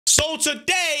So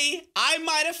today, I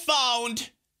might have found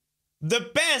the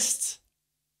best,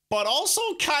 but also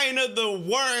kind of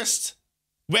the worst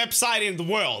website in the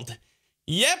world.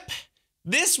 Yep,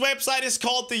 this website is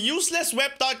called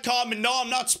theuselessweb.com, and no, I'm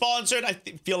not sponsored. I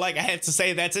feel like I had to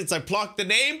say that since I plugged the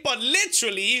name, but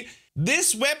literally,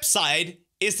 this website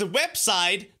is the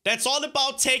website that's all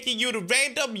about taking you to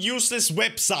random useless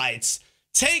websites.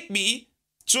 Take me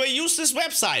to a useless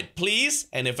website, please.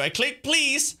 And if I click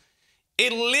please,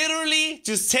 it literally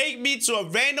just takes me to a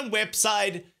random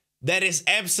website that is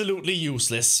absolutely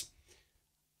useless.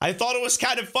 I thought it was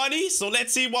kind of funny, so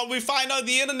let's see what we find on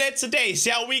the internet today,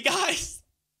 shall we, guys?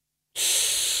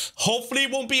 Hopefully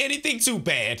it won't be anything too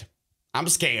bad. I'm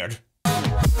scared.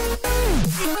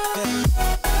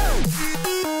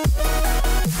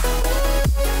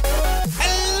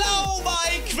 Hello,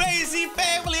 my crazy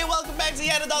family, and welcome back to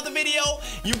yet another video.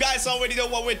 You guys already know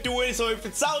what we're doing, so if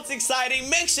it sounds exciting,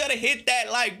 make sure to hit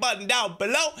that like button down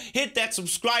below, hit that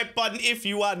subscribe button if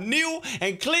you are new,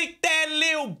 and click that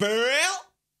little bell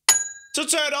to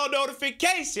turn on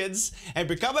notifications and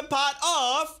become a part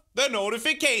of the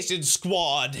notification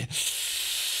squad.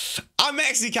 I'm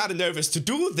actually kind of nervous to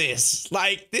do this.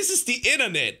 Like, this is the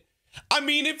internet. I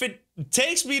mean, if it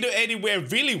takes me to anywhere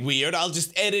really weird, I'll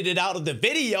just edit it out of the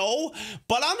video.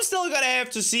 But I'm still gonna have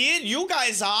to see it. You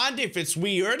guys aren't. If it's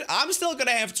weird, I'm still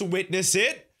gonna have to witness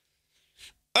it.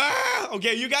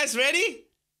 Okay, you guys ready?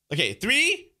 Okay,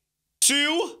 3,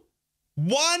 2,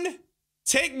 1.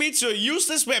 Take me to a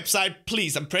useless website,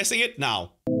 please. I'm pressing it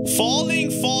now.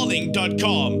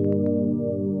 Fallingfalling.com.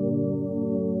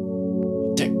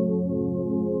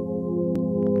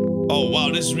 Oh,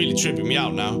 wow, this is really tripping me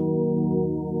out now.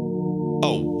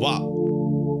 Oh, wow.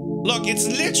 Look, it's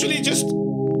literally just...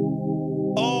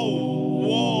 Oh,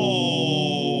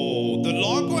 whoa. The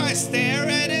longer I stare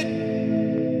at it,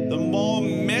 the more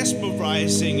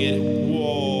mesmerizing it...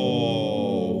 Whoa.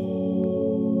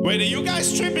 Wait, are you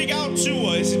guys tripping out too,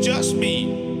 or is it just me?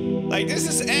 Like, this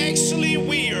is actually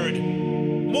weird.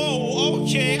 Whoa,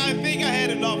 okay, I think I had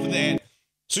enough of that.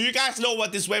 So you guys know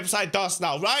what this website does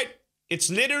now, right? It's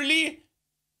literally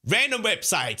random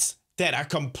websites that are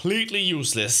completely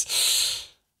useless.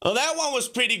 Well, that one was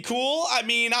pretty cool. I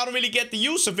mean, I don't really get the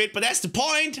use of it, but that's the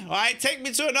point. All right, take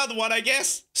me to another one, I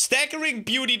guess.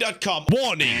 Staggeringbeauty.com.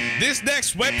 Warning, this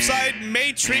next website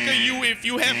may trigger you if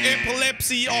you have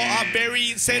epilepsy or are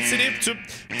very sensitive to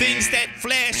things that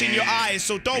flash in your eyes.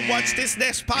 So don't watch this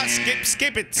next part.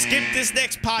 Skip it. Skip this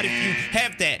next part if you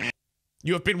have that.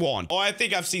 You have been warned. Oh, I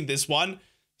think I've seen this one.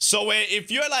 So if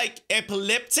you're like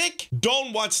epileptic,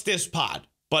 don't watch this part.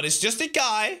 But it's just a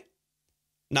guy.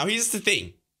 Now here's the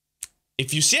thing.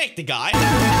 If you shake the guy...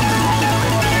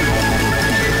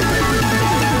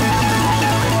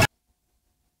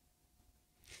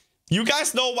 You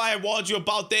guys know why I warned you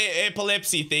about the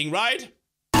epilepsy thing, right?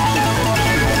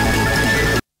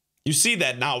 You see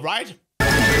that now, right?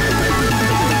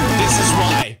 This is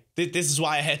why. This is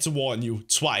why I had to warn you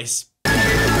twice.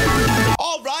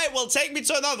 Alright, well, take me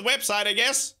to another website, I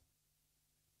guess.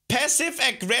 Passive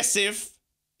aggressive.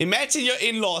 Imagine your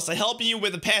in-laws are helping you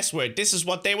with a password. This is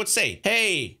what they would say.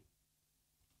 Hey,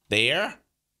 there.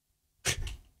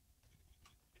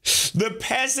 The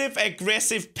passive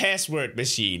aggressive password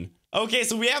machine. Okay,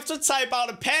 so we have to type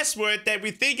out a password that we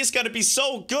think is going to be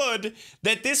so good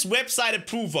that this website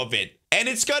approve of it. And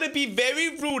it's going to be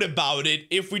very rude about it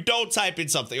if we don't type in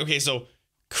something. Okay, so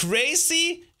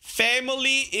crazy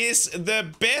family is the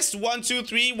best 1, 2,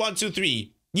 3, 1, 2,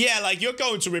 3. Yeah, like you're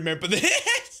going to remember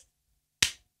this.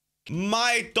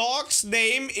 My dog's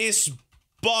name is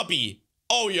Bobby.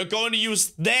 Oh, you're going to use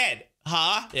that,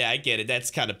 huh? Yeah, I get it. That's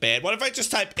kind of bad. What if I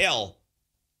just type L?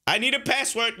 I need a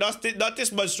password, not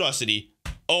this monstrosity.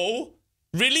 Oh,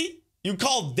 really? You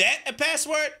call that a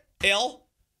password? L?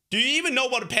 Do you even know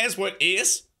what a password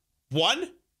is? 1?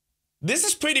 This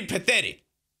is pretty pathetic.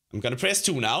 I'm gonna press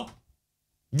 2 now.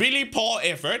 Really poor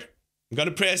effort. I'm gonna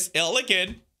press L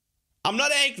again. I'm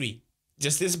not angry,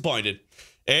 just disappointed.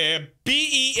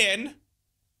 B-E-N.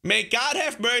 May God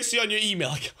have mercy on your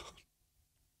email account.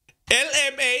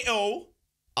 L-M-A-O.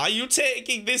 Are you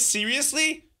taking this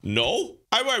seriously? No.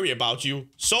 I worry about you.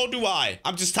 So do I.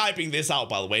 I'm just typing this out,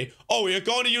 by the way. Oh, you're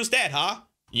going to use that, huh?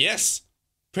 Yes.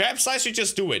 Perhaps I should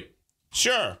just do it.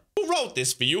 Sure. Who wrote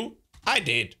this for you? I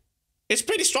did. It's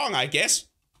pretty strong, I guess.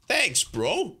 Thanks,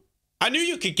 bro. I knew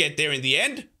you could get there in the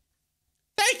end.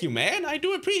 Thank you, man. I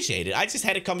do appreciate it. I just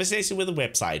had a conversation with a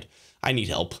website. I need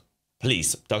help.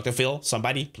 Please, Dr. Phil,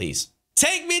 somebody, please.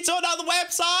 Take me to another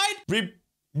website.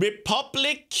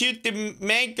 Republic de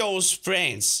Mangoes,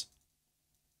 France.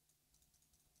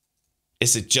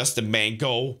 Is it just a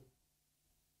mango?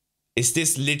 Is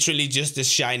this literally just a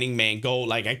shining mango?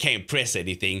 Like, I can't press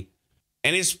anything.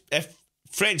 And it's a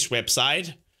French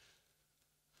website.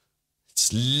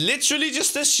 It's literally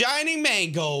just a shining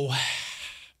mango.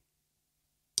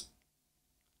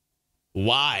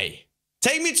 Why?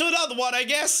 Take me to another one, I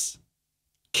guess.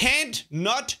 Can't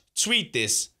not tweet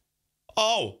this.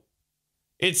 Oh.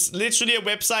 It's literally a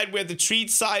website where the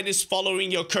tweet sign is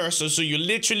following your cursor. So you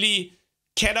literally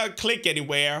cannot click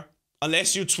anywhere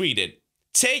unless you tweet it.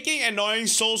 Taking annoying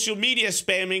social media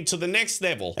spamming to the next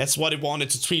level. That's what it wanted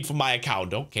to tweet from my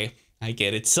account. Okay, I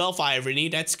get it. Self-irony,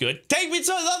 that's good. Take me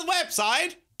to another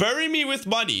website. Bury me with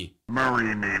money.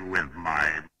 Bury me with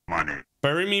my money.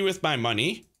 Bury me with my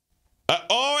money.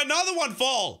 Oh, another one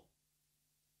fall.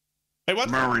 Wait,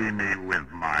 what? Bury me with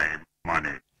my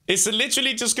money. It's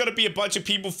literally just gonna be a bunch of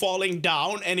people falling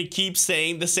down and it keeps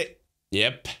saying the same.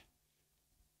 Yep.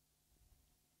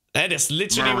 That is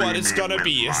literally what it's gonna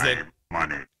be, isn't it?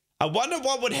 Money. I wonder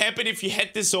what would happen if you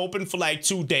had this open for like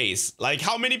 2 days. Like,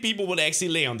 how many people would actually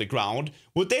lay on the ground?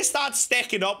 Would they start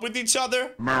stacking up with each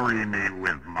other? Bury me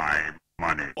with my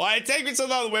money. Alright, take me to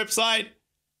another website.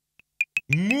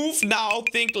 Move now,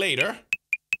 think later.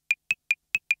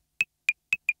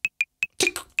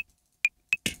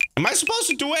 Am I supposed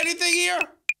to do anything here?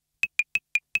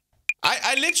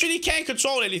 I literally can't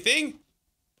control anything.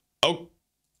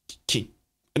 Okay.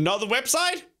 Another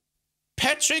website?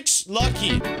 Patrick's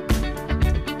Lucky.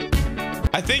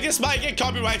 I think this might get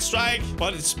copyright strike,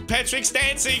 but it's Patrick's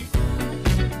Dancing.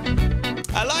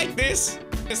 I like this.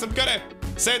 Yes, I'm gonna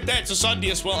send that to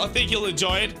Sunday as well. I think he'll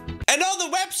enjoy it. Another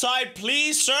website,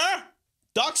 please, sir.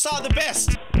 Ducks are the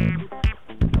best.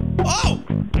 Oh!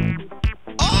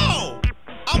 Oh!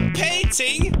 I'm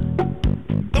painting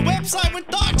the website with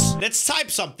ducks. Let's type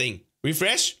something.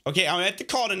 Refresh. Okay, I'm at the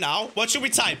corner now. What should we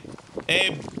type?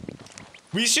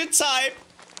 We should type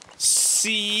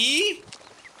C-R-A-I-N-E-R.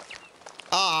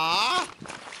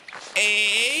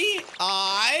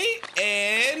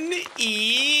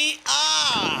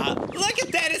 Look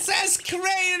at that. It says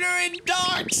Crainer in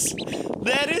ducks.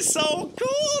 That is so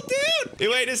cool, dude. Hey,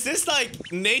 wait, is this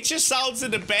like nature sounds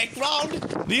in the background?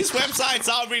 These websites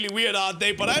are really weird, aren't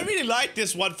they? But I really like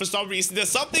this one for some reason. There's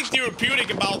something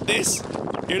therapeutic about this.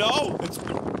 You know,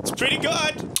 it's pretty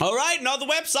good. All right, another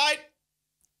website.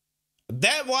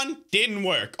 That one didn't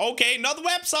work. Okay, another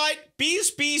website.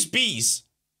 Bees, bees, bees.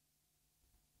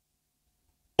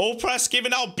 Oprah's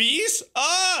giving out bees?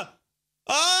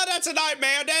 That's a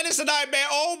nightmare. That is a nightmare.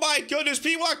 Oh my goodness,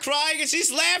 people are crying and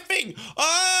she's laughing.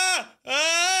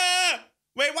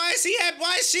 Wait, why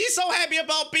is she so happy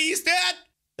about bees, Dad?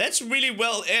 That's really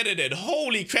well edited.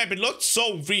 Holy crap, it looked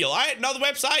so real. All right, another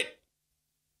website.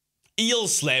 Eel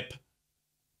slap.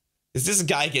 Is this a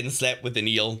guy getting slapped with an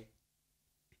eel?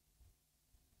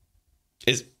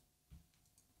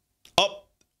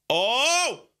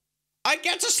 Oh! I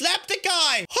get to slap the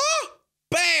guy! Huh?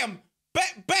 Bam!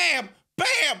 Bam! Bam!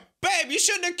 Bam! Bam! You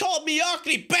shouldn't have called me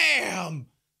ugly! Bam!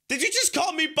 Did you just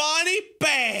call me Barney?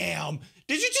 Bam!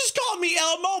 Did you just call me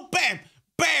Elmo? Bam!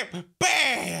 Bam!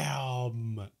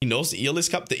 Bam! He knows the eel is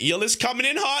coming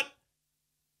in hot.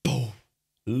 Boom!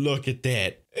 Look at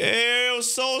that. Ew,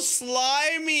 so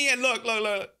slimy. And look.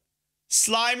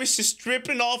 Slime is just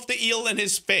dripping off the eel in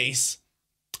his face.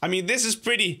 I mean, this is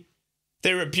pretty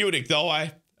therapeutic, though.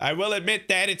 I will admit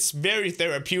that it's very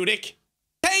therapeutic.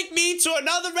 Take me to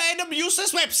another random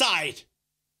useless website.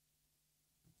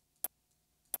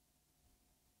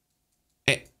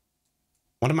 Hey,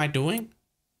 what am I doing?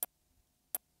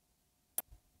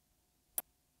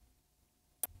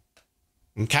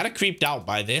 I'm kind of creeped out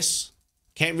by this.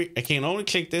 I can only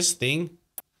click this thing.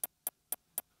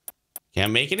 Okay,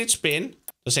 I'm making it spin.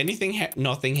 Does anything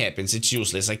nothing happens. It's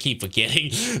useless. I keep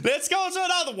forgetting. Let's go to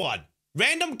another one.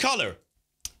 Random color.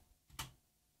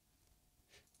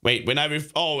 Wait, when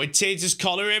it changes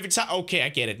color every time. Okay, I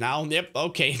get it now. Yep,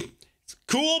 okay.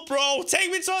 Cool, bro.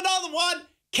 Take me to another one.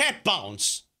 Cat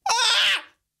bounce. Ah!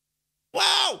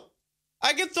 Wow!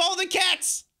 I can throw the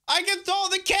cats. I can throw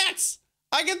the cats.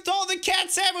 I can throw the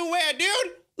cats everywhere,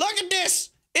 dude. Look at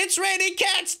this. It's raining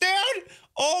cats, dude.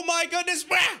 Oh my goodness.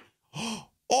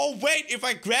 Oh, wait. If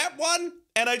I grab one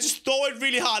and I just throw it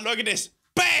really hard. Look at this.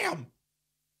 Bam.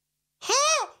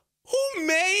 Huh? Who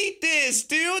made this,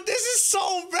 dude? This is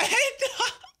so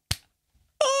random.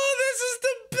 Oh, this is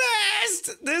the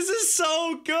best. This is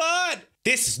so good.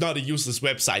 This is not a useless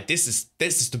website. This is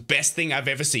the best thing I've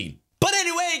ever seen. But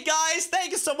anyway, guys,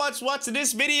 thank you so much for watching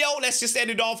this video. Let's just end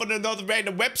it off on another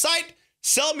random website.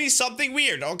 Sell me something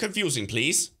weird or confusing,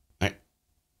 please. I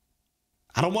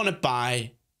don't want to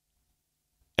buy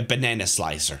a banana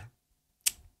slicer.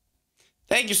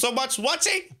 Thank you so much for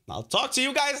watching. I'll talk to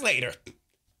you guys later.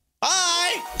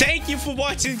 Bye! Thank you for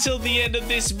watching till the end of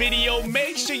this video.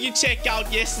 Make sure you check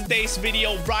out yesterday's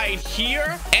video right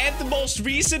here. And the most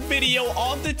recent video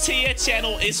on the Tia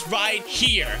channel is right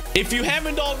here. If you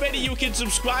haven't already, you can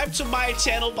subscribe to my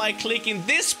channel by clicking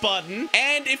this button.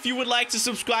 And if you would like to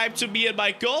subscribe to me and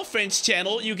my girlfriend's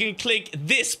channel, you can click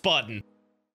this button.